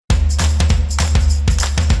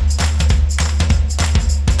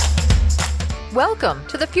Welcome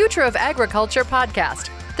to the Future of Agriculture podcast,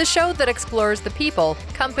 the show that explores the people,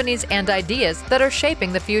 companies, and ideas that are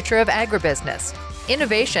shaping the future of agribusiness.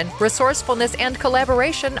 Innovation, resourcefulness, and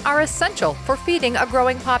collaboration are essential for feeding a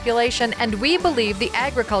growing population, and we believe the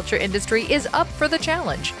agriculture industry is up for the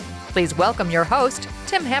challenge. Please welcome your host,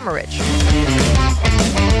 Tim Hammerich.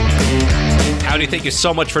 Howdy, thank you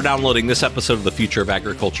so much for downloading this episode of the Future of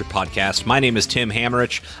Agriculture podcast. My name is Tim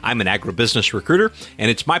Hammerich. I'm an agribusiness recruiter, and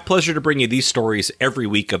it's my pleasure to bring you these stories every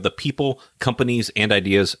week of the people, companies, and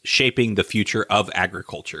ideas shaping the future of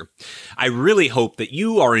agriculture. I really hope that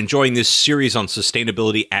you are enjoying this series on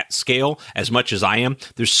sustainability at scale as much as I am.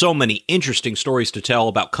 There's so many interesting stories to tell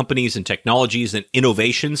about companies and technologies and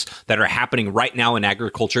innovations that are happening right now in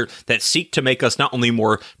agriculture that seek to make us not only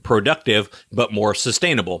more productive, but more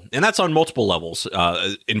sustainable. And that's on multiple levels.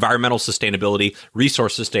 Environmental sustainability,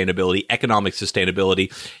 resource sustainability, economic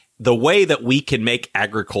sustainability, the way that we can make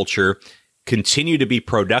agriculture continue to be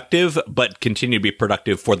productive, but continue to be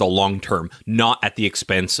productive for the long term, not at the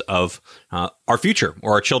expense of our future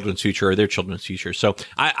or our children's future or their children's future. So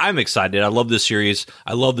I'm excited. I love this series.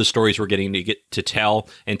 I love the stories we're getting to tell,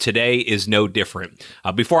 and today is no different.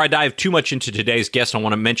 Before I dive too much into today's guest, I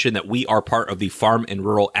want to mention that we are part of the Farm and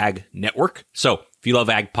Rural Ag Network. So if you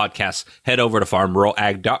love ag podcasts, head over to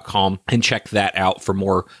farmruralag.com and check that out for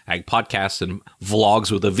more ag podcasts and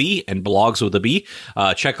vlogs with a V and blogs with a B.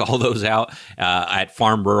 Check all those out at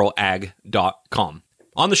farmruralag.com.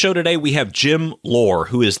 On the show today, we have Jim Lohr,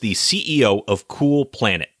 who is the CEO of Cool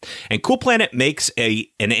Planet. And Cool Planet makes an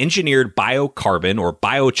engineered biocarbon or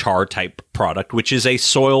biochar type product, which is a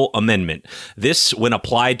soil amendment. This, when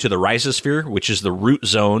applied to the rhizosphere, which is the root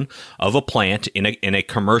zone of a plant in a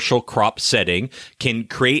commercial crop setting, can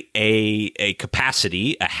create a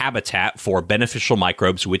capacity, a habitat for beneficial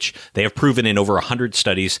microbes, which they have proven in over 100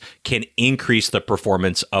 studies can increase the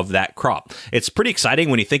performance of that crop. It's pretty exciting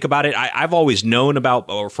when you think about it. I've always known about,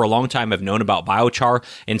 or for a long time, I've known about biochar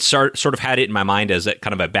and sort of had it in my mind as a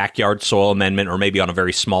kind of a backyard soil amendment or maybe on a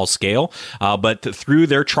very small scale. But through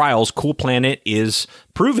their trials, Cool Planet is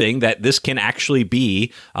proving that this can actually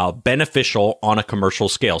be beneficial on a commercial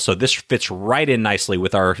scale. So this fits right in nicely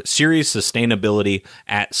with our series Sustainability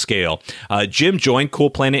at Scale. Jim joined Cool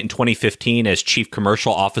Planet in 2015 as Chief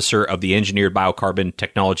Commercial Officer of the Engineered Biocarbon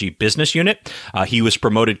Technology Business Unit. He was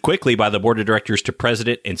promoted quickly by the Board of Directors to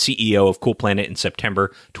President and CEO of Cool Planet in September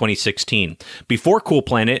 2016. Before Cool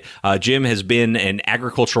Planet, Jim has been an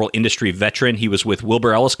agricultural industry veteran. He was with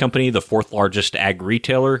Wilbur Ellis Company, the fourth largest ag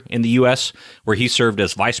retailer in the U.S., where he served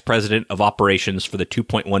as Vice President of Operations for the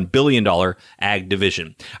 $2.1 billion ag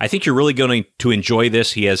division. I think you're really going to enjoy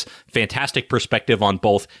this. He has fantastic perspective on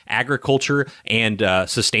both agriculture and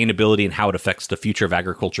sustainability and how it affects the future of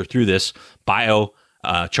agriculture through this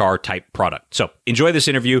biochar type product. So enjoy this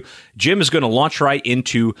interview. Jim is going to launch right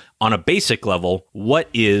into, on a basic level, what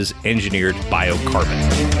is engineered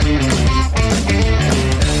biocarbon?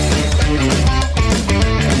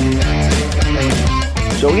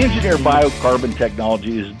 So engineered biocarbon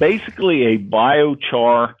technology is basically a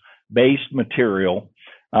biochar-based material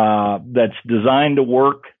that's designed to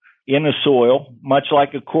work in the soil, much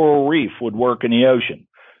like a coral reef would work in the ocean.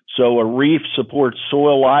 So a reef supports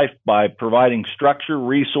soil life by providing structure,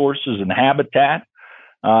 resources, and habitat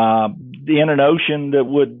in an ocean that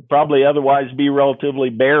would probably otherwise be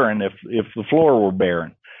relatively barren if the floor were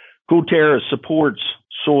barren. Coolterra supports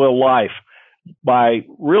soil life by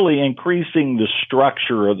really increasing the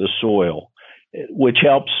structure of the soil, which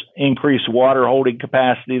helps increase water holding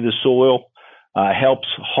capacity of the soil, helps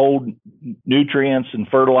hold nutrients and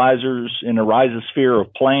fertilizers in the rhizosphere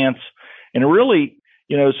of plants. And really,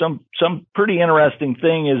 some pretty interesting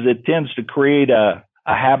thing is it tends to create a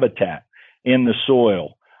habitat in the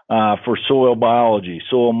soil for soil biology,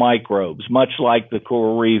 soil microbes, much like the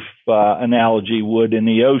coral reef analogy would in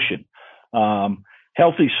the ocean.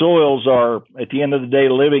 Healthy soils are, at the end of the day,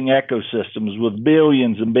 living ecosystems with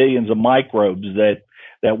billions and billions of microbes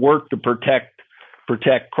that work to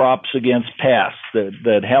protect crops against pests,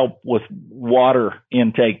 that help with water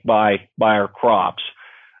intake by our crops.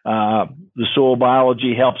 The soil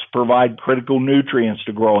biology helps provide critical nutrients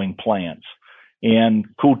to growing plants. And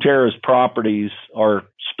Coolterra's properties are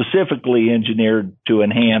specifically engineered to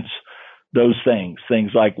enhance those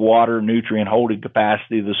things like water, nutrient holding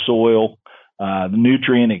capacity of the soil, the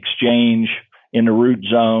nutrient exchange in the root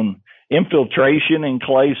zone, infiltration in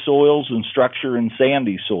clay soils, and structure in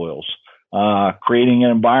sandy soils, creating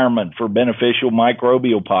an environment for beneficial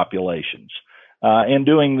microbial populations, and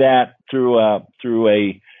doing that through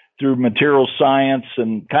material science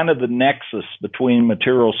and kind of the nexus between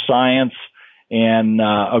material science and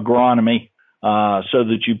agronomy, so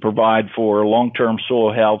that you provide for long-term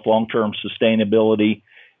soil health, long-term sustainability.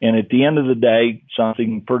 And at the end of the day,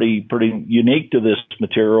 something pretty unique to this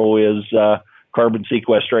material is carbon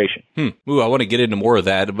sequestration. Ooh, I want to get into more of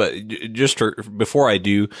that, but before I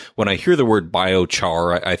do, when I hear the word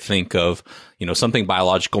biochar, I think of, something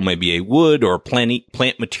biological, maybe a wood or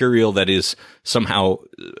plant material that is somehow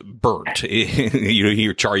burnt. You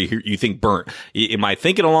hear char, you think burnt. Am I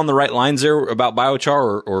thinking along the right lines there about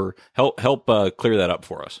biochar, or help clear that up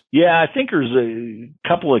for us? Yeah, I think there's a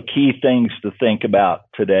couple of key things to think about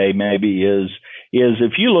today. Maybe is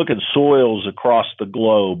if you look at soils across the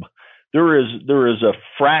globe, there is a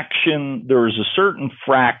certain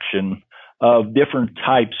fraction of different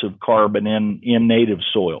types of carbon in native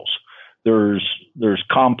soils. There's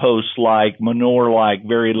compost-like, manure-like,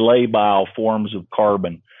 very labile forms of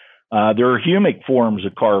carbon. There are humic forms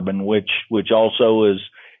of carbon, which also is,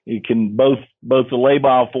 it can both the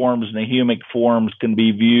labile forms and the humic forms can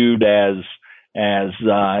be viewed as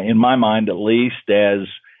in my mind at least, as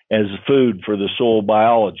food for the soil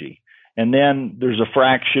biology. And then there's a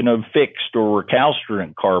fraction of fixed or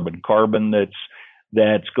recalcitrant carbon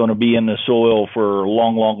that's going to be in the soil for a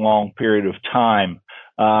long period of time.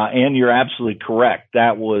 And you're absolutely correct.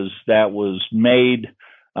 That was made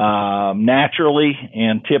naturally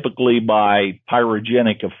and typically by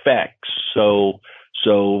pyrogenic effects. So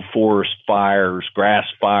forest fires, grass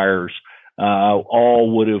fires,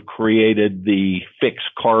 all would have created the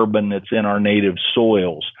fixed carbon that's in our native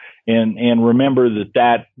soils. And remember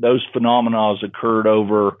that those phenomena occurred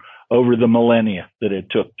over the millennia that it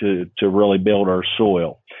took to really build our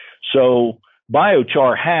soil. So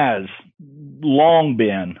biochar has long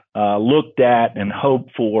been looked at and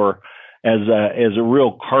hoped for as a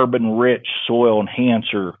real carbon-rich soil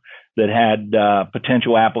enhancer that had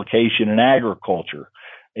potential application in agriculture.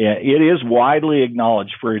 It is widely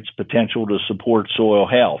acknowledged for its potential to support soil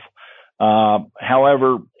health.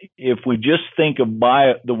 However, if we just think of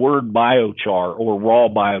the word biochar or raw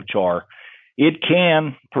biochar, it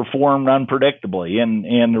can perform unpredictably,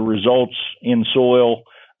 and the results in soil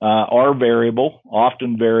are variable,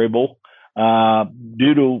 often variable,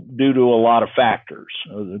 due to a lot of factors.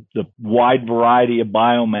 The wide variety of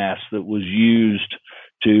biomass that was used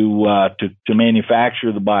to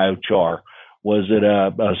manufacture the biochar. Was it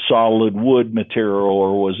a solid wood material,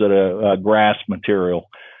 or was it a grass material?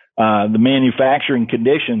 The manufacturing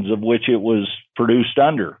conditions of which it was produced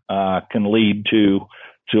under can lead to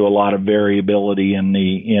a lot of variability in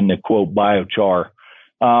the quote biochar.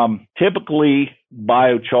 Typically,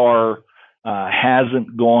 biochar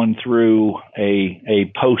hasn't gone through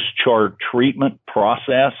a post-char treatment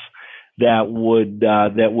process that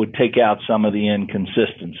would take out some of the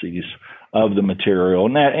inconsistencies of the material,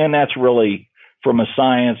 and that's really, from a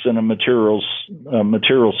science and a material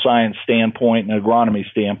science standpoint and agronomy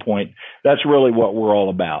standpoint, that's really what we're all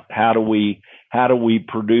about. How do we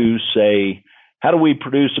produce a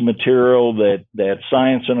material that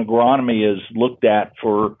science and agronomy has looked at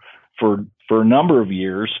for a number of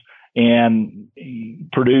years, and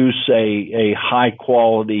produce a high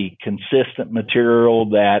quality, consistent material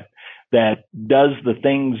that does the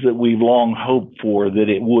things that we've long hoped for that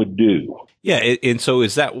it would do. Yeah, and so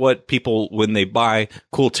is that what people, when they buy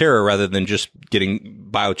Coolterra, rather than just getting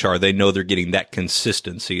biochar, they know they're getting that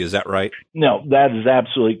consistency? Is that right? No, that is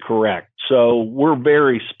absolutely correct. So we're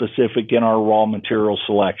very specific in our raw material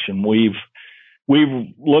selection. We've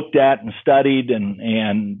looked at and studied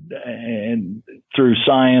and through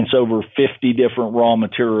science over 50 different raw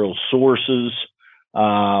material sources.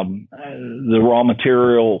 The raw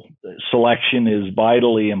material selection is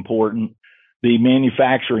vitally important. The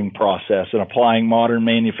manufacturing process and applying modern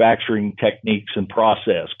manufacturing techniques and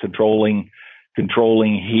process, controlling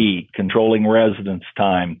heat, controlling residence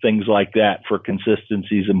time, things like that for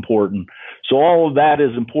consistency is important. So all of that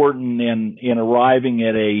is important in arriving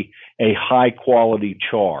at a high quality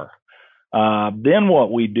char. Then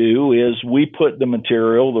what we do is we put the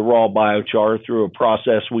material, the raw biochar, through a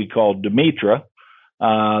process we call Demetra.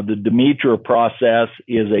 The Demetra process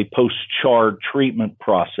is a post-char treatment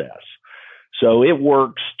process. So it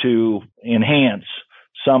works to enhance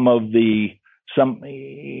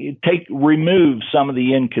remove some of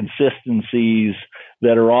the inconsistencies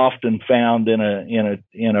that are often found in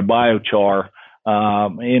a biochar.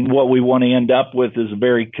 And what we want to end up with is a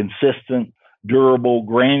very consistent, durable,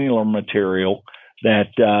 granular material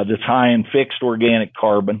that's high in fixed organic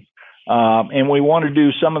carbon. And we want to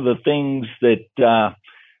do some of the things that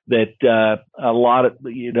a lot of,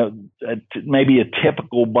 maybe a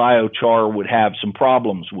typical biochar would have some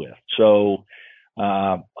problems with. So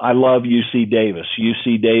I love UC Davis.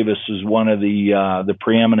 UC Davis is one of the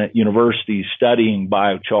preeminent universities studying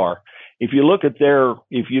biochar. If you look at their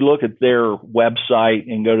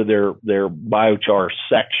website and go to their biochar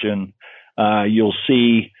section, you'll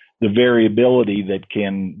see the variability that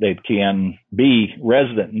can be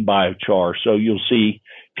resident in biochar. So you'll see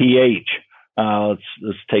pH.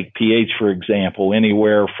 Let's take pH for example,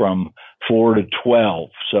 anywhere from 4 to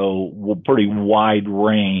 12. So pretty wide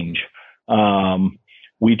range.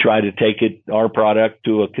 We try to take our product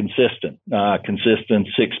to a consistent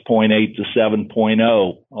 6.8 to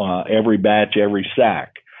 7.0, every batch, every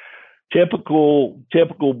sack. Typical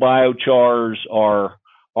biochars are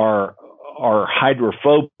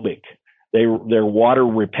hydrophobic. They're water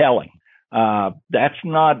repelling. That's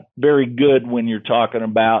not very good when you're talking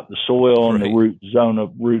about the soil and the root zone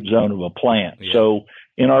of a plant. Yeah. So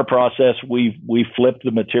in our process, we flip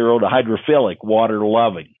the material to hydrophilic, water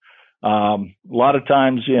loving. A lot of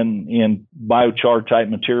times in biochar type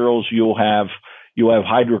materials, you'll have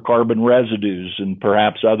hydrocarbon residues and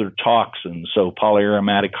perhaps other toxins. So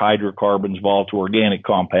polyaromatic hydrocarbons, volatile organic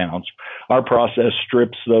compounds. Our process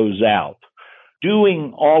strips those out.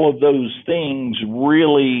 Doing all of those things,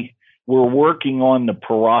 really, we're working on the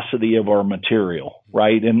porosity of our material,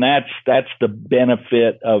 right? And that's the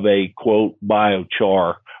benefit of a quote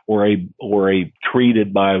biochar or a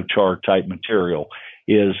treated biochar type material,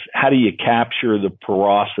 is how do you capture the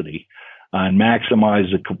porosity and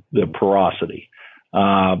maximize the porosity?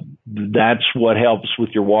 That's what helps with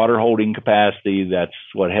your water holding capacity. That's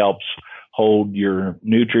what helps hold your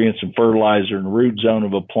nutrients and fertilizer in the root zone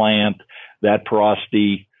of a plant. That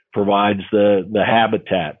porosity provides the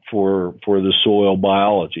habitat for the soil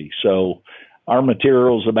biology. So our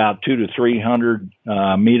material is about 200 to 300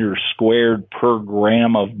 meters squared per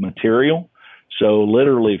gram of material. So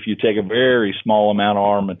literally, if you take a very small amount of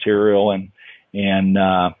our material and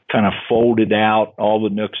kind of fold it out, all the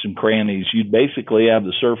nooks and crannies, you'd basically have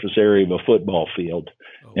the surface area of a football field.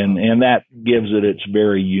 Oh, wow. And that gives it its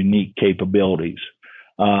very unique capabilities.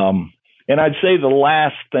 And I'd say the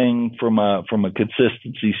last thing from a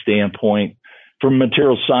consistency standpoint, from a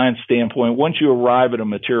material science standpoint, once you arrive at a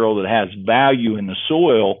material that has value in the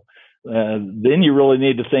soil, then you really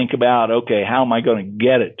need to think about, okay, how am I going to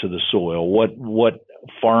get it to the soil? What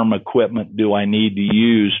farm equipment do I need to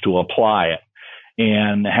use to apply it?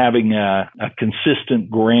 And having a consistent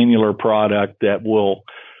granular product that will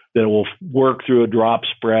work through a drop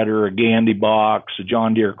spreader, a Gandy box, a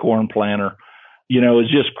John Deere corn planter, is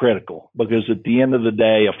just critical, because at the end of the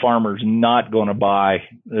day, a farmer's not going to buy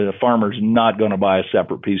a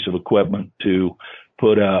separate piece of equipment to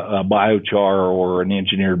put a biochar or an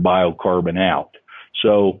engineered biocarbon out.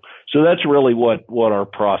 So that's really what our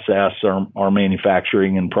process, our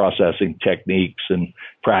manufacturing and processing techniques and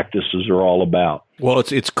practices are all about. Well,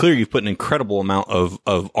 it's clear you've put an incredible amount of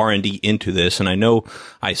R&D into this, and I know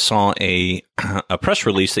I saw a press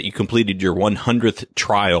release that you completed your 100th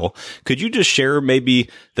trial. Could you just share maybe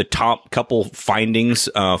the top couple findings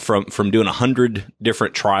from doing 100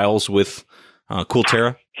 different trials with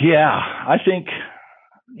Coolterra? Yeah, I think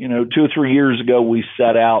 2 or 3 years ago we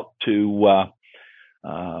set out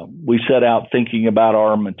thinking about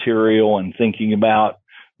our material and thinking about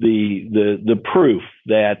the proof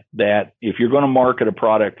that if you're going to market a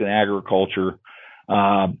product in agriculture,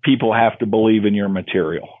 people have to believe in your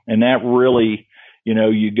material. And that really,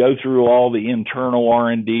 you go through all the internal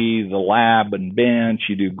R&D, the lab and bench,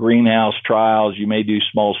 you do greenhouse trials, you may do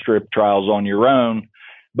small strip trials on your own,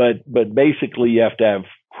 but basically you have to have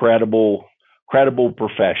credible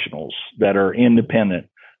professionals that are independent,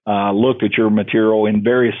 look at your material in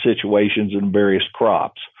various situations and various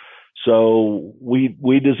crops. So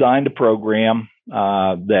we designed a program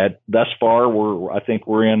that thus far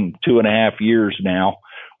we're in 2.5 years now,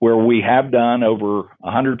 where we have done over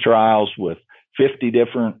 100 trials with 50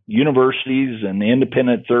 different universities and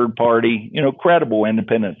independent credible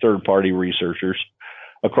independent third-party researchers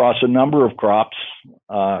across a number of crops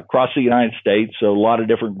across the United States, so a lot of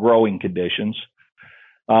different growing conditions.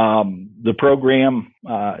 The program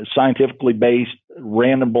is scientifically based,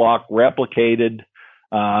 random block replicated.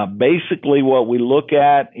 Basically, what we look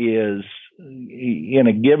at is in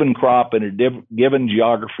a given crop in a given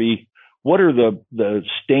geography, what are the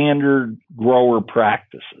standard grower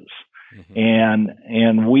practices? Mm-hmm.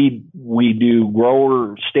 And we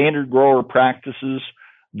do standard grower practices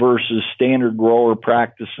versus standard grower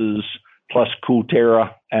practices plus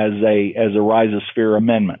Coolterra as a rhizosphere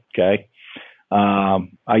amendment. Okay.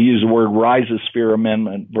 I use the word rhizosphere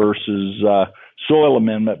amendment versus soil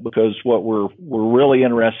amendment because what we're really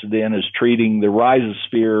interested in is treating the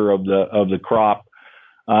rhizosphere of the crop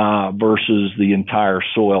versus the entire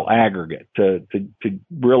soil aggregate to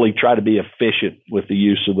really try to be efficient with the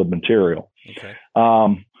use of the material. Okay.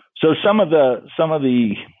 So some of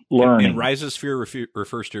the learning. And rhizosphere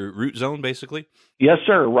refers to root zone, basically? Yes,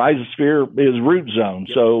 sir. Rhizosphere is root zone.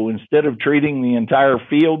 Yep. So instead of treating the entire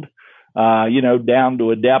field, down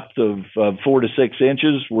to a depth of 4 to 6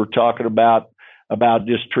 inches, we're talking about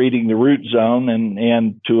just treating the root zone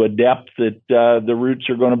and to a depth that the roots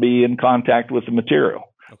are going to be in contact with the material.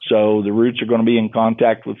 Okay. So the roots are going to be in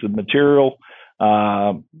contact with the material,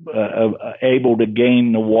 able to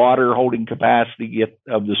gain the water holding capacity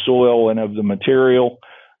of the soil and of the material.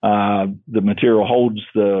 The material holds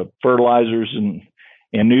the fertilizers and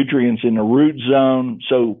nutrients in the root zone.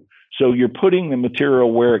 So you're putting the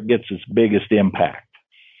material where it gets its biggest impact.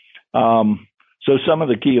 So some of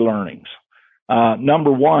the key learnings.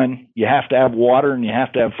 Number one, you have to have water and you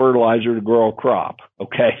have to have fertilizer to grow a crop.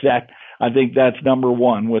 Okay. I think that's number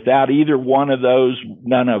one. Without either one of those,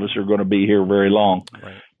 none of us are going to be here very long.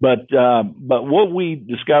 Right. But what we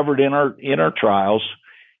discovered in our trials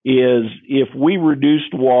is if we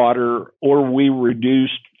reduced water or we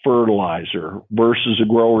reduced fertilizer versus a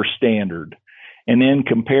grower standard, and then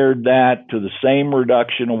compared that to the same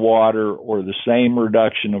reduction of water or the same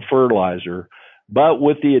reduction of fertilizer, but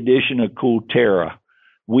with the addition of Coolterra,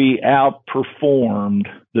 we outperformed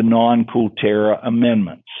the non-Coolterra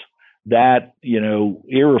amendments. That,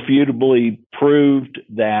 irrefutably proved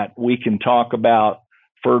that we can talk about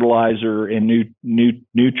fertilizer and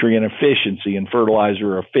nutrient efficiency and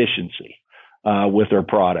fertilizer efficiency with our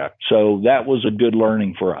product. So that was a good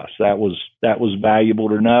learning for us. That was valuable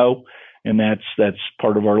to know, and that's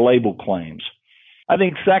part of our label claims. I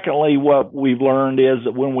think secondly, what we've learned is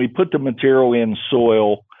that when we put the material in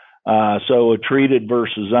soil, so a treated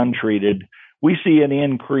versus untreated, we see an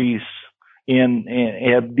increase in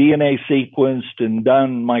have DNA sequenced and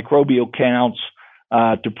done microbial counts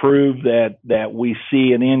to prove that we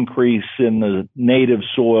see an increase in the native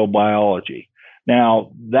soil biology.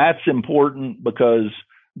 Now, that's important because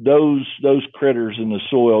those critters in the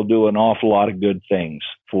soil do an awful lot of good things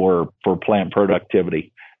for plant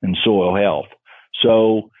productivity and soil health.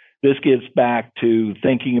 So this gets back to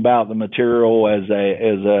thinking about the material as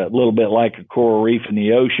a little bit like a coral reef in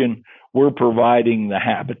the ocean. We're providing the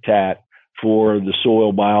habitat for the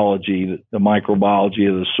soil biology, the microbiology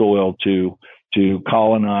of the soil to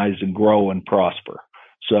colonize and grow and prosper.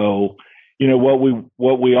 So,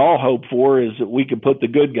 what we all hope for is that we can put the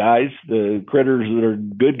good guys, the critters that are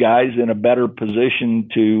good guys, in a better position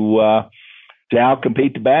to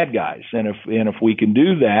outcompete the bad guys. And if we can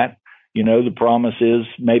do that, the promise is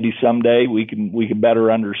maybe someday we can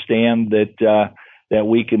better understand that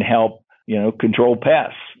we can help, control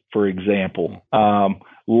pests, for example. A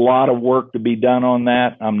lot of work to be done on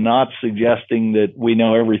that. I'm not suggesting that we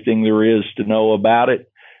know everything there is to know about it,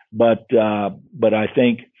 but I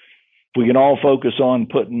think if we can all focus on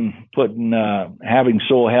having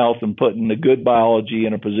soil health and putting the good biology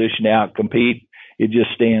in a position to outcompete, it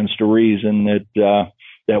just stands to reason that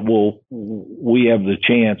we have the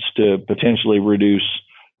chance to potentially reduce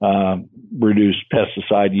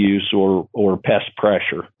pesticide use or pest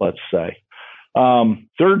pressure, let's say.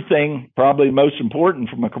 Third thing, probably most important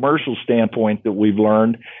from a commercial standpoint that we've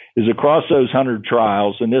learned, is across those 100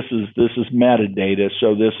 trials, and this is metadata,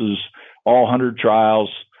 so this is all 100 trials,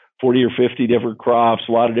 40 or 50 different crops,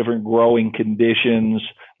 a lot of different growing conditions,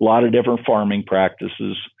 a lot of different farming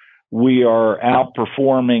practices. We are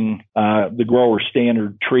outperforming the grower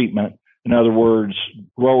standard treatment. In other words,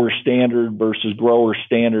 grower standard versus grower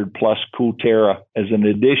standard plus Coolterra as an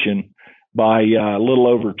addition by a little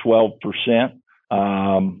over 12%.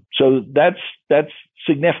 So that's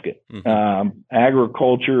significant. Mm-hmm.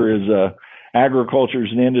 Agriculture is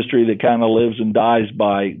an industry that kind of lives and dies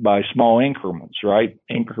by small increments, right?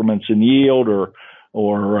 Increments in yield or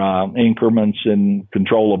increments in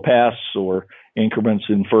control of pests or increments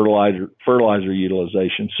in fertilizer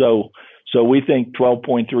utilization. So we think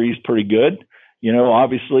 12.3 is pretty good.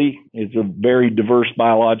 Obviously it's a very diverse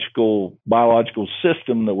biological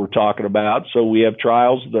system that we're talking about. So we have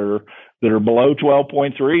trials that are below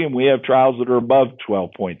 12.3 and we have trials that are above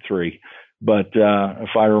 12.3. But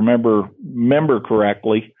if I remember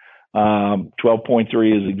correctly,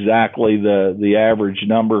 12.3 is exactly the average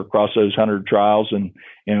number across those 100 trials,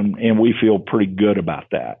 and we feel pretty good about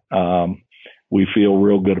that. We feel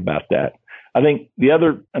real good about that. I think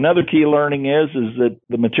another key learning is that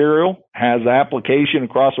the material has application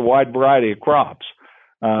across a wide variety of crops.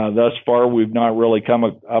 Thus far, we've not really come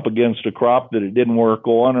up against a crop that it didn't work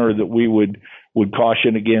on or that we would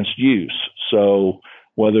caution against use. So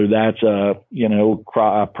whether that's a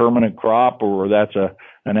permanent crop or that's a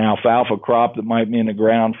an alfalfa crop that might be in the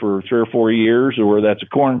ground for 3 or 4 years, or that's a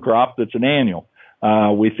corn crop that's an annual.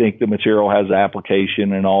 We think the material has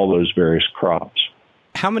application in all those various crops.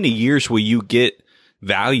 How many years will you get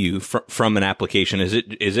value from an application?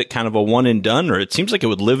 Is it kind of a one and done, or it seems like it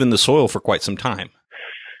would live in the soil for quite some time?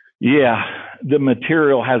 Yeah, the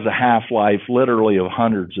material has a half-life literally of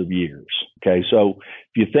hundreds of years. Okay, so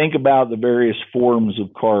if you think about the various forms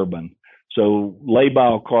of carbon, so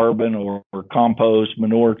labile carbon or compost,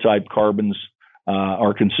 manure type carbons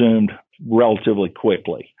are consumed relatively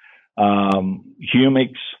quickly.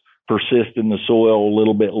 Humics persist in the soil a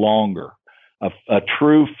little bit longer. A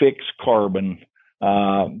true fixed carbon,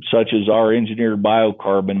 such as our engineered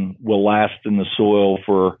biocarbon, will last in the soil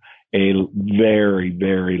for a very,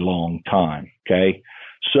 very long time. Okay.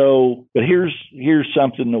 So, but here's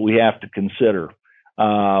something that we have to consider.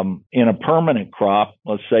 In a permanent crop,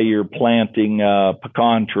 let's say you're planting a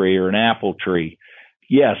pecan tree or an apple tree.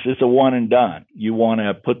 Yes, it's a one and done. You want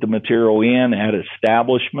to put the material in at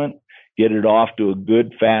establishment, get it off to a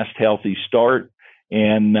good, fast, healthy start,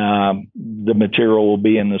 and the material will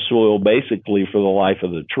be in the soil basically for the life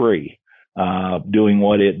of the tree, doing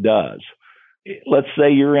what it does. Let's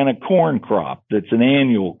say you're in a corn crop that's an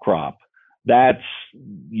annual crop.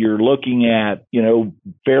 You're looking at,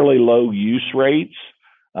 fairly low use rates,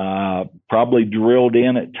 probably drilled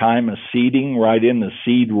in at time of seeding right in the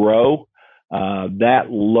seed row. That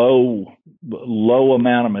low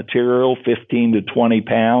amount of material, 15 to 20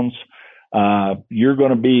 pounds, you're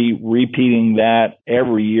going to be repeating that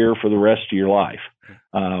every year for the rest of your life.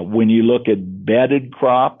 When you look at bedded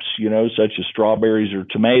crops, such as strawberries or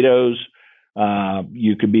tomatoes,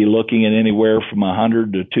 you could be looking at anywhere from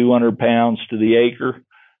 100 to 200 pounds to the acre.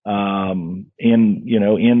 In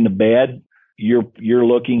the bed, you're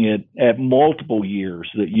looking at multiple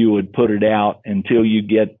years that you would put it out until you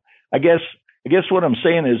get, I guess what I'm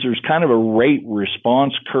saying is there's kind of a rate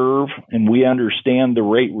response curve, and we understand the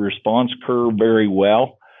rate response curve very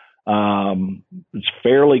well. It's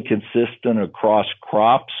fairly consistent across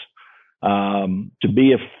crops. To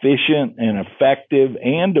be efficient and effective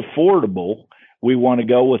and affordable, we want to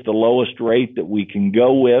go with the lowest rate that we can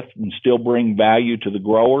go with and still bring value to the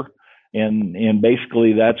grower. And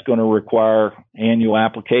basically that's going to require annual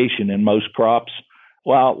application in most crops.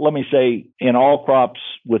 Well, let me say in all crops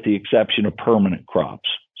with the exception of permanent crops,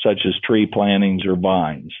 such as tree plantings or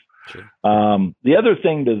vines. Sure. The other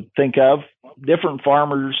thing to think of, different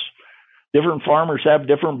farmers have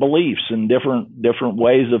different beliefs and different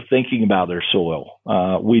ways of thinking about their soil.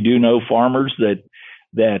 We do know farmers that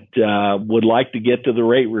would like to get to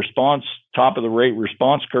the top of the rate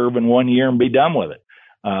response curve in 1 year and be done with it.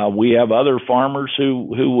 We have other farmers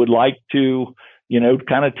who would like to,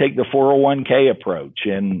 kind of take the 401k approach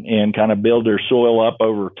and kind of build their soil up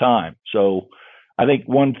over time. So I think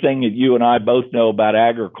one thing that you and I both know about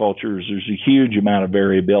agriculture is there's a huge amount of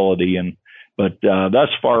variability, but thus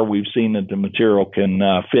far we've seen that the material can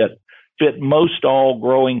fit most all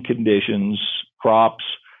growing conditions, crops,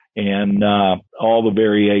 and all the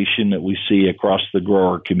variation that we see across the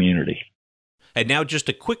grower community. And now just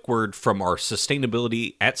a quick word from our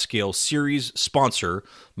Sustainability at Scale series sponsor,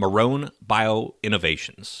 Marrone Bio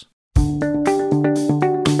Innovations.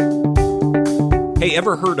 Hey,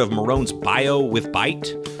 ever heard of Marrone's Bio with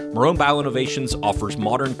Bite? Marrone Bio Innovations offers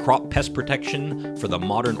modern crop pest protection for the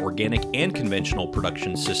modern organic and conventional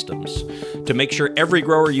production systems. To make sure every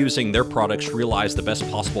grower using their products realize the best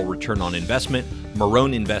possible return on investment,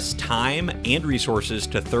 Marrone invests time and resources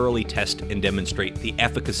to thoroughly test and demonstrate the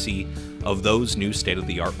efficacy of those new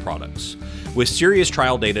state-of-the-art products. With serious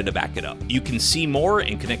trial data to back it up, you can see more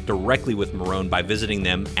and connect directly with Marrone by visiting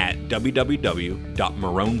them at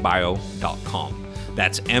www.marronebio.com.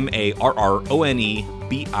 That's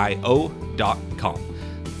MARRONEBIO.com.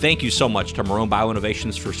 Thank you so much to Marrone Bio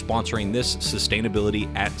Innovations for sponsoring this Sustainability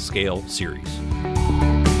at Scale series.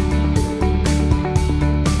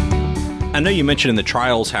 I know you mentioned in the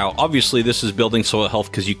trials how obviously this is building soil health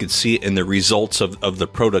because you could see it in the results of the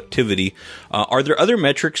productivity. Are there other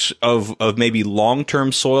metrics of maybe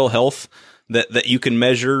long-term soil health that you can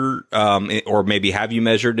measure, or maybe have you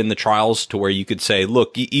measured in the trials to where you could say,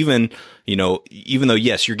 look, even though,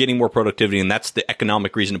 yes, you're getting more productivity and that's the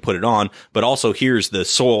economic reason to put it on, but also here's the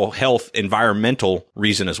soil health environmental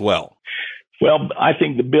reason as well? Well, I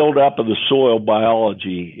think the buildup of the soil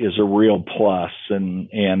biology is a real plus, and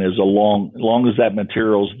as long as that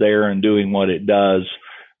material's there and doing what it does,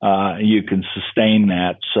 you can sustain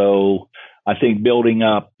that. So I think building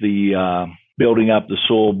up the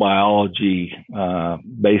soil biology,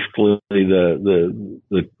 basically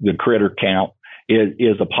the critter count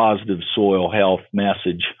is a positive soil health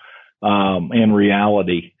message. in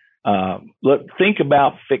reality. Think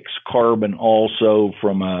about fixed carbon also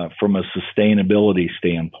from a sustainability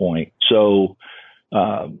standpoint. So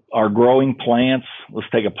our growing plants, let's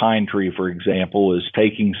take a pine tree, for example, is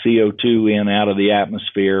taking CO2 in out of the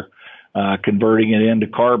atmosphere, converting it into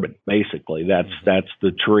carbon, basically. That's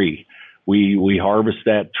the tree. We harvest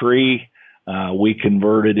that tree. We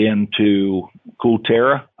convert it into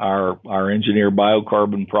Coolterra, our engineered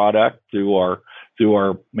biocarbon product, through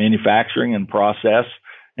our manufacturing and process,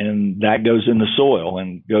 and that goes in the soil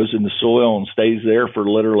and stays there for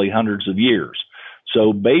literally hundreds of years.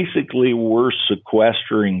 So basically, we're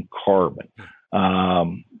sequestering carbon.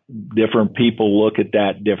 Different people look at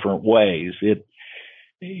that different ways.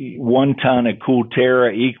 1 ton of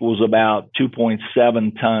Coolterra equals about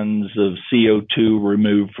 2.7 tons of CO2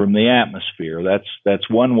 removed from the atmosphere. That's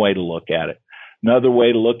one way to look at it. Another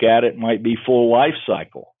way to look at it might be full life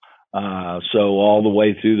cycle. So all the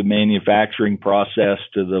way through the manufacturing process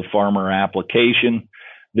to the farmer application.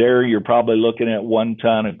 There, you're probably looking at 1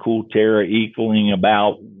 ton of Coolterra equaling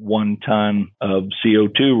about 1 ton of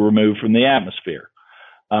CO2 removed from the atmosphere.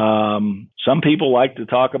 Some people like to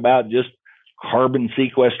talk about just carbon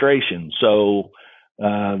sequestration. So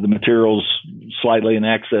the material's slightly in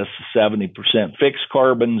excess of 70% fixed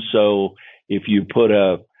carbon. So if you put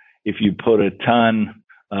a ton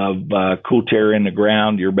of Coolterra in the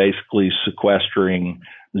ground, you're basically sequestering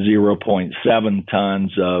 0.7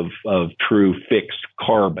 tons of true fixed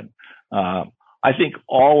carbon. I think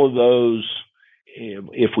all of those,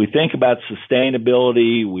 if we think about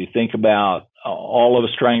sustainability, we think about all of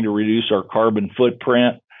us trying to reduce our carbon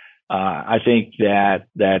footprint. I think that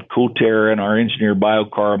Coolterra and our engineered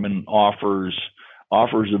biocarbon offers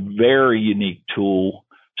a very unique tool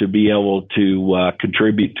to be able to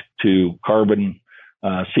contribute to carbon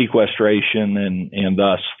sequestration and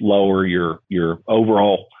thus lower your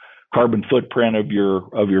overall carbon footprint of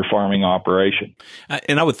your farming operation.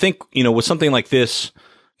 And I would think, with something like this,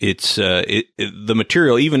 it's the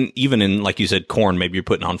material, even in, like you said, corn, maybe you're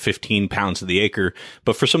putting on 15 pounds to the acre,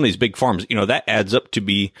 but for some of these big farms, that adds up to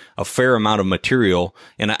be a fair amount of material.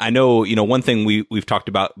 And I know, one thing we've talked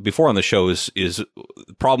about before on the show is the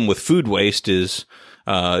problem with food waste is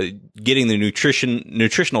getting the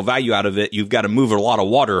nutritional value out of it. You've got to move a lot of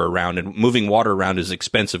water around, and moving water around is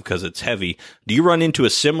expensive because it's heavy. Do you run into a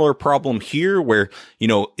similar problem here where,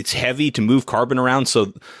 it's heavy to move carbon around?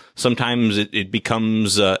 So sometimes it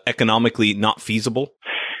becomes economically not feasible.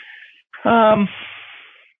 I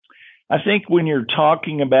think when you're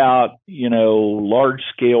talking about, large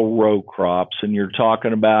scale row crops, and you're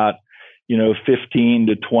talking about, 15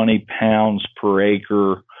 to 20 pounds per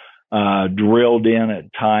acre, drilled in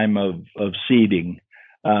at time of seeding.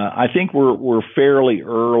 I think we're fairly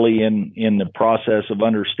early in the process of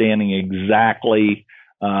understanding exactly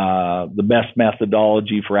the best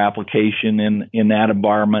methodology for application in that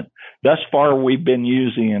environment. Thus far, we've been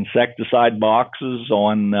using insecticide boxes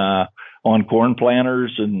on corn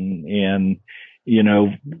planters and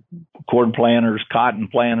corn planters, cotton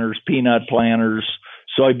planters, peanut planters,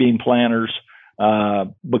 soybean planters.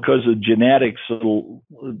 Because of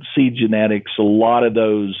seed genetics, a lot of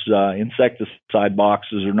those insecticide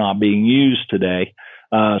boxes are not being used today.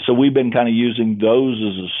 So we've been kind of using those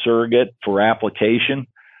as a surrogate for application.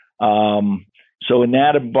 So in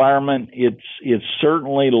that environment, it's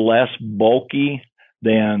certainly less bulky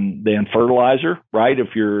than fertilizer, right?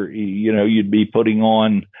 If you'd be putting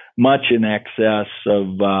on much in excess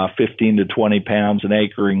of 15 to 20 pounds an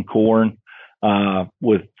acre in corn.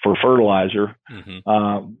 For fertilizer,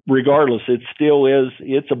 regardless,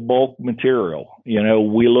 it's a bulk material.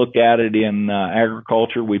 We look at it in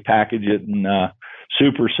agriculture. We package it in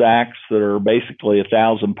super sacks that are basically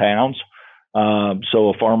 1,000 pounds. So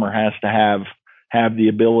a farmer has to have the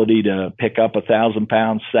ability to pick up 1,000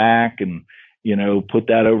 pound sack and put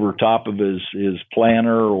that over top of his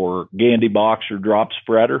planter or Gandy box or drop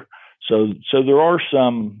spreader. So there are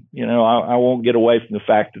some, I won't get away from the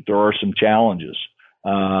fact that there are some challenges.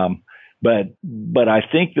 But I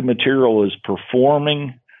think the material is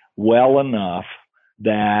performing well enough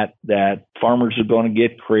that farmers are going to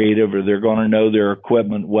get creative, or they're going to know their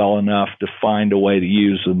equipment well enough to find a way to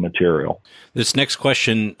use the material. This next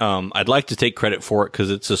question, I'd like to take credit for it because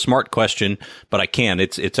it's a smart question, but I can't.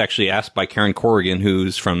 It's actually asked by Karen Corrigan,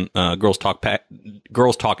 who's from Girls Talk Ag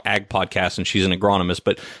podcast, and she's an agronomist.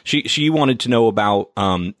 But she wanted to know about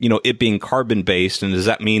it being carbon based, and does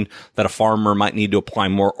that mean that a farmer might need to apply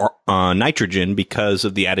more nitrogen because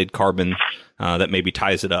of the added carbon that maybe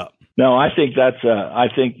ties it up? No, I think that's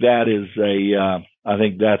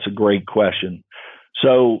a great question.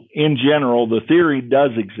 So in general, the theory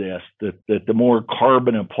does exist that the more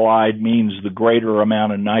carbon applied means the greater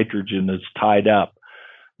amount of nitrogen that's tied up.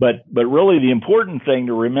 But really the important thing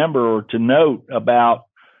to remember or to note about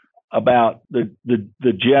the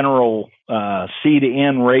general C to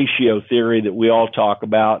N ratio theory that we all talk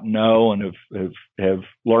about, know, and have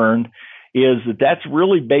learned is that that's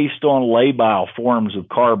really based on labile forms of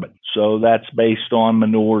carbon. So that's based on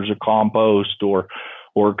manures or compost or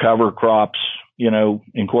cover crops,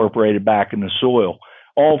 incorporated back in the soil.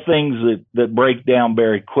 All things that break down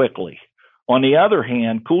very quickly. On the other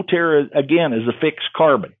hand, Coolterra, again, is a fixed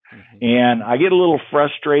carbon. Mm-hmm. And I get a little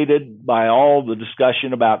frustrated by all the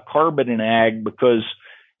discussion about carbon in ag because,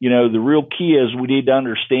 the real key is we need to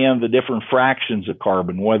understand the different fractions of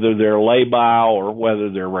carbon, whether they're labile or whether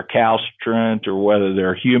they're recalcitrant or whether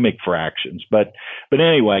they're humic fractions. But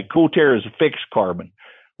anyway, Coolterra is a fixed carbon,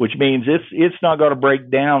 which means it's not going to break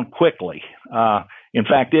down quickly. In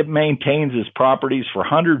fact, it maintains its properties for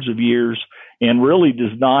hundreds of years and really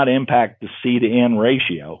does not impact the C to N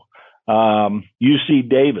ratio. UC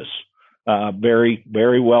Davis, very,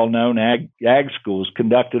 very well-known ag schools,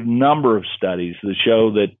 conducted a number of studies that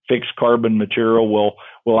show that fixed carbon material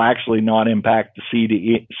will actually not impact the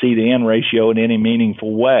C to N ratio in any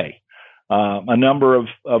meaningful way. A number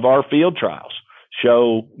of our field trials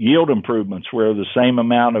show yield improvements where the same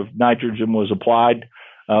amount of nitrogen was applied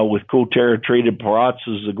with Coolterra treated plots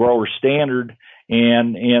as the grower standard,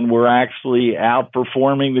 and we're actually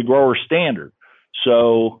outperforming the grower standard.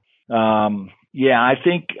 So, I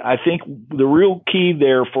think the real key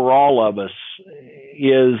there for all of us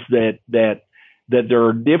is that there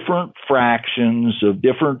are different fractions of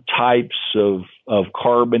different types of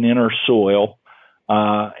carbon in our soil,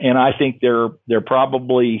 and I think they're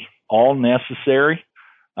probably all necessary.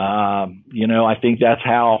 I think that's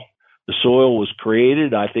how the soil was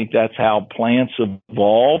created. I think that's how plants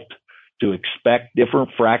evolved to expect different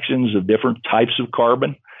fractions of different types of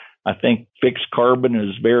carbon. I think fixed carbon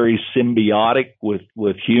is very symbiotic with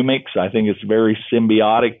humics. I think it's very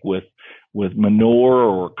symbiotic with manure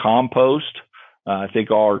or compost. I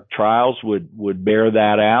think our trials would bear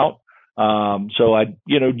that out. So I,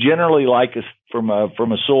 generally like us from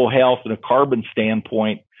a soil health and a carbon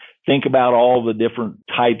standpoint, think about all the different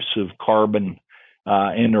types of carbon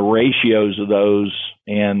and the ratios of those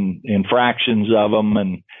and fractions of them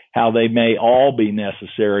and how they may all be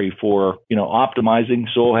necessary for, optimizing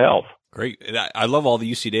soil health. Great. I love all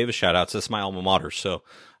the UC Davis shout outs. That's my alma mater. So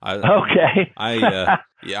okay.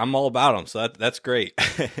 I'm all about them. So that's great.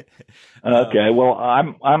 Okay. Well,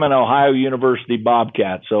 I'm an Ohio University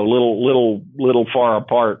Bobcat, so a little far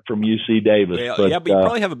apart from UC Davis. But you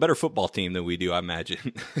probably have a better football team than we do, I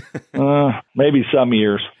imagine. Maybe some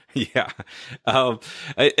years. Yeah.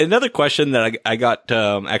 Another question that I got,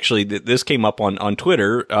 actually, this came up on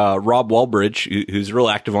Twitter. Rob Walbridge, who's real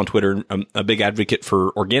active on Twitter, a big advocate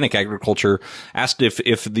for organic agriculture, asked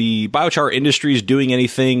if the biochar industry is doing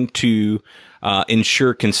anything to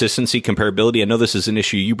ensure consistency, comparability. I know this is an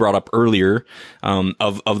issue you brought up earlier,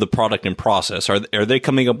 of the product and process. Are they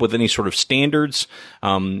coming up with any sort of standards?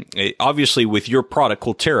 Obviously with your product,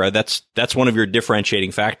 Coolterra, that's one of your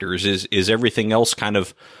differentiating factors. Is everything else kind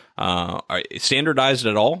of, standardized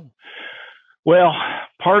at all? Well,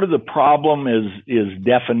 part of the problem is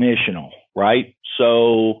definitional, right?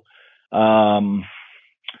 So, a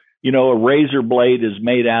razor blade is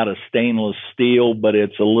made out of stainless steel, but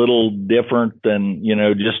it's a little different than,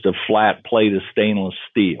 just a flat plate of stainless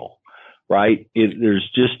steel, right? There's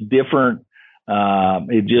just different,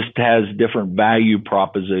 it just has different value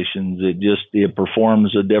propositions. It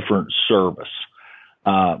performs a different service.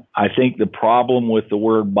 I think the problem with the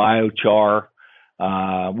word biochar,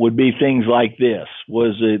 would be things like this.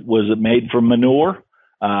 Was it made from manure?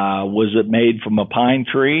 Was it made from a pine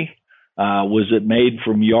tree? Was it made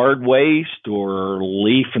from yard waste or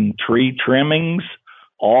leaf and tree trimmings?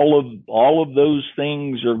 All of those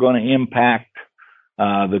things are going to impact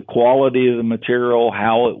the quality of the material,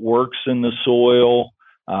 how it works in the soil,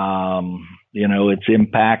 its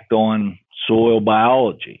impact on soil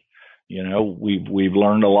biology. We've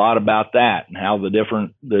learned a lot about that and how the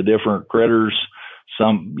different critters,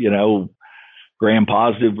 some, gram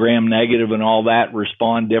positive, gram negative, and all that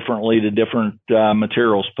respond differently to different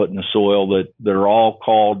materials put in the soil that are all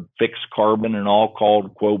called fixed carbon and all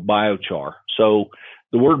called, quote, biochar. So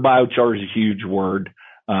the word biochar is a huge word.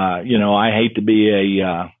 I hate to be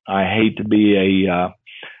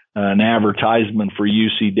an advertisement for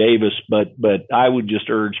UC Davis, but I would just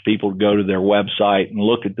urge people to go to their website and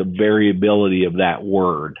look at the variability of that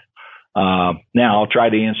word. Now I'll try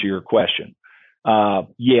to answer your question.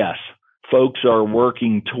 Yes. Folks are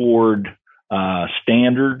working toward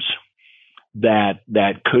standards that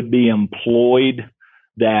could be employed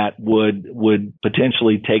that would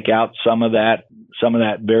potentially take out some of that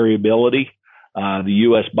variability. The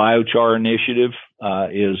U.S. Biochar Initiative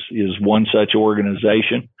is one such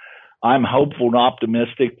organization. I'm hopeful and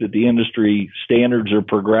optimistic that the industry standards are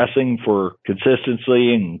progressing for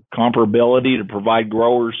consistency and comparability to provide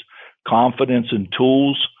growers confidence and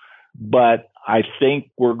tools. But I think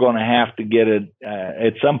we're going to have to get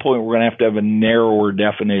at some point, we're going to have a narrower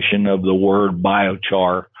definition of the word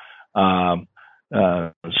biochar, so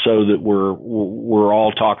that we're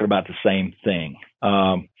all talking about the same thing.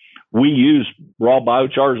 We use raw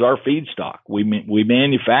biochar as our feedstock. We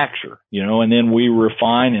manufacture, and then we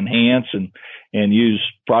refine, enhance, and use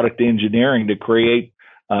product engineering to create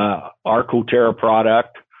our Coolterra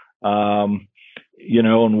product. And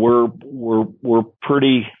we're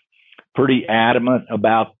pretty adamant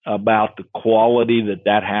about the quality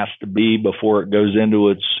that has to be before it goes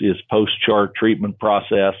into its post-char treatment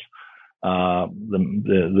process.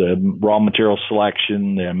 The raw material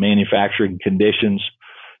selection, the manufacturing conditions.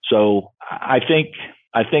 So I think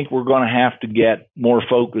we're going to have to get more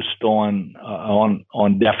focused on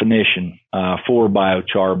definition for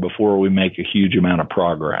biochar before we make a huge amount of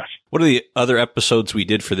progress. One of the other episodes we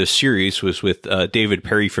did for this series was with David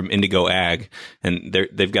Perry from Indigo Ag, and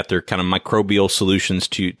they've got their kind of microbial solutions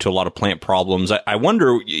to a lot of plant problems. I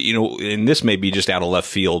wonder, and this may be just out of left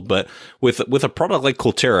field, but with a product like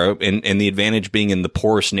Coolterra and the advantage being in the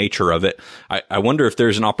porous nature of it, I wonder if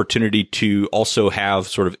there's an opportunity to also have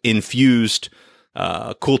sort of infused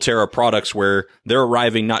Coolterra products where they're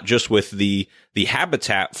arriving not just with the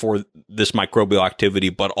habitat for this microbial activity,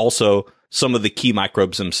 but also some of the key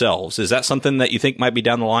microbes themselves. Is that something that you think might be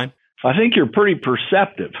down the line? I think you're pretty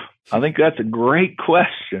perceptive. I think that's a great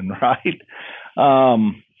question, right? I'll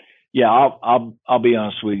be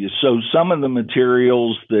honest with you. So some of the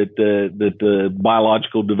materials that the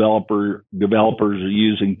biological developers are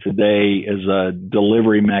using today as a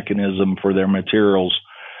delivery mechanism for their materials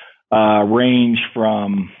range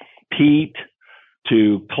from peat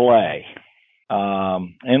to clay.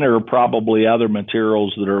 And there are probably other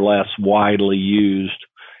materials that are less widely used.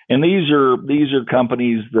 And these are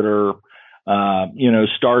companies that are,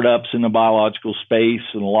 startups in the biological space,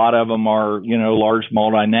 and a lot of them are, large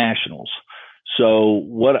multinationals. So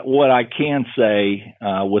what I can say,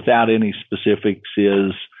 without any specifics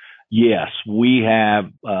is, yes, we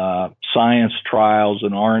have, science trials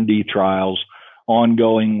and R&D trials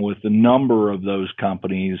ongoing with a number of those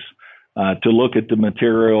companies, to look at the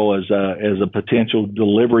material as a potential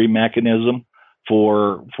delivery mechanism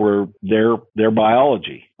for their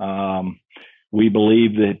biology. We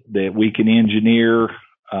believe that we can engineer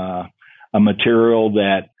a material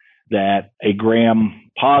that a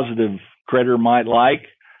gram positive critter might like,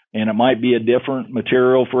 and it might be a different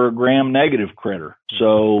material for a gram negative critter.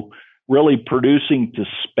 So really producing to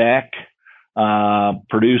spec,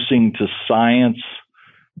 producing to science,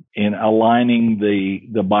 in aligning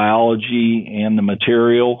the biology and the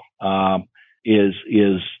material is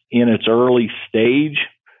in its early stage.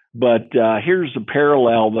 But here's the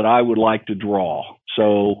parallel that I would like to draw.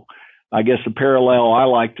 So I guess the parallel I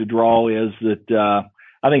like to draw is that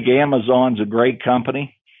I think Amazon's a great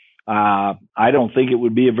company. I don't think it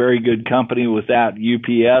would be a very good company without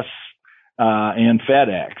UPS and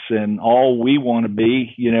FedEx. And all we want to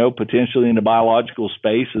be, potentially in the biological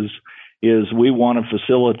space is we want to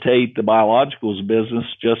facilitate the biologicals business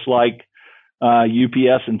just like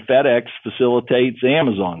UPS and FedEx facilitates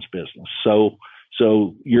Amazon's business. So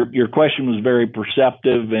your question was very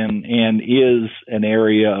perceptive and is an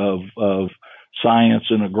area of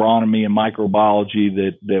science and agronomy and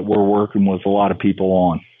microbiology that we're working with a lot of people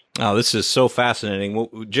on. Oh, this is so fascinating. Well,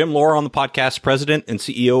 Jim Lohr on the podcast, president and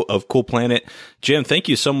CEO of Cool Planet. Jim, thank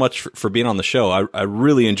you so much for being on the show. I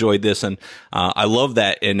really enjoyed this. And I love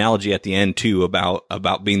that analogy at the end, too, about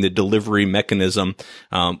being the delivery mechanism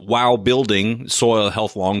while building soil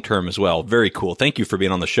health long term as well. Very cool. Thank you for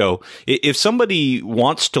being on the show. If somebody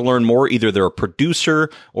wants to learn more, either they're a producer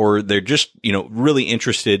or they're just, really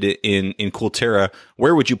interested in Coolterra,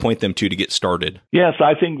 where would you point them to get started? Yes,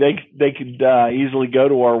 I think they could easily go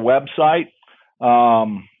to our website,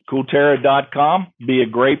 Coolterra.com. Be a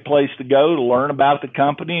great place to go to learn about the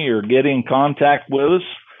company or get in contact with us,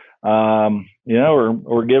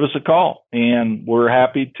 or give us a call, and we're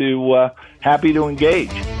happy to engage.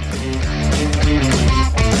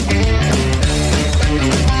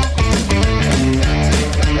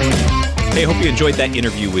 Hey, hope you enjoyed that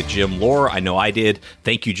interview with Jim Lohr. I know I did.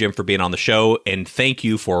 Thank you, Jim, for being on the show. And thank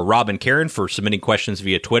you for Rob and Karen for submitting questions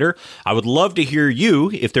via Twitter. I would love to hear you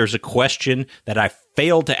if there's a question that I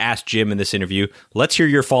failed to ask Jim in this interview, let's hear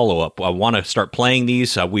your follow-up. I want to start playing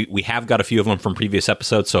these. We have got a few of them from previous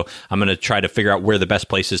episodes, so I'm going to try to figure out where the best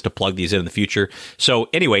place is to plug these in the future. So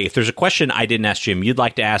anyway, if there's a question I didn't ask Jim you'd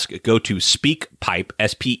like to ask, go to SpeakPipe,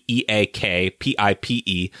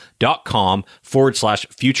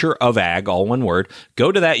 SpeakPipe.com/future of ag, all one word.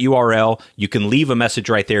 Go to that URL. You can leave a message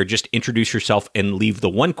right there. Just introduce yourself and leave the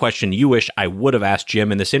one question you wish I would have asked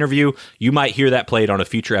Jim in this interview. You might hear that played on a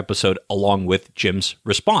future episode along with Jim's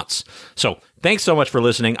response. So thanks so much for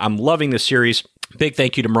listening. I'm loving this series. Big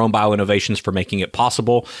thank you to Marrone Bioinnovations for making it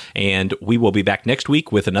possible. And we will be back next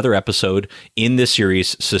week with another episode in this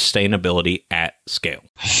series, Sustainability at Scale.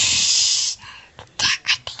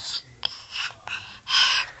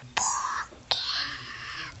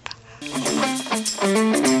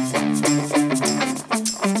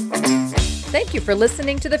 Thank you for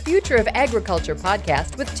listening to the Future of Agriculture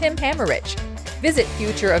podcast with Tim Hammerich. Visit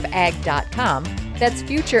futureofag.com, that's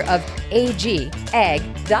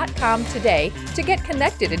futureofag.com today to get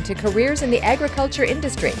connected into careers in the agriculture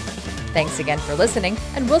industry. Thanks again for listening,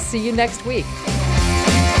 and we'll see you next week.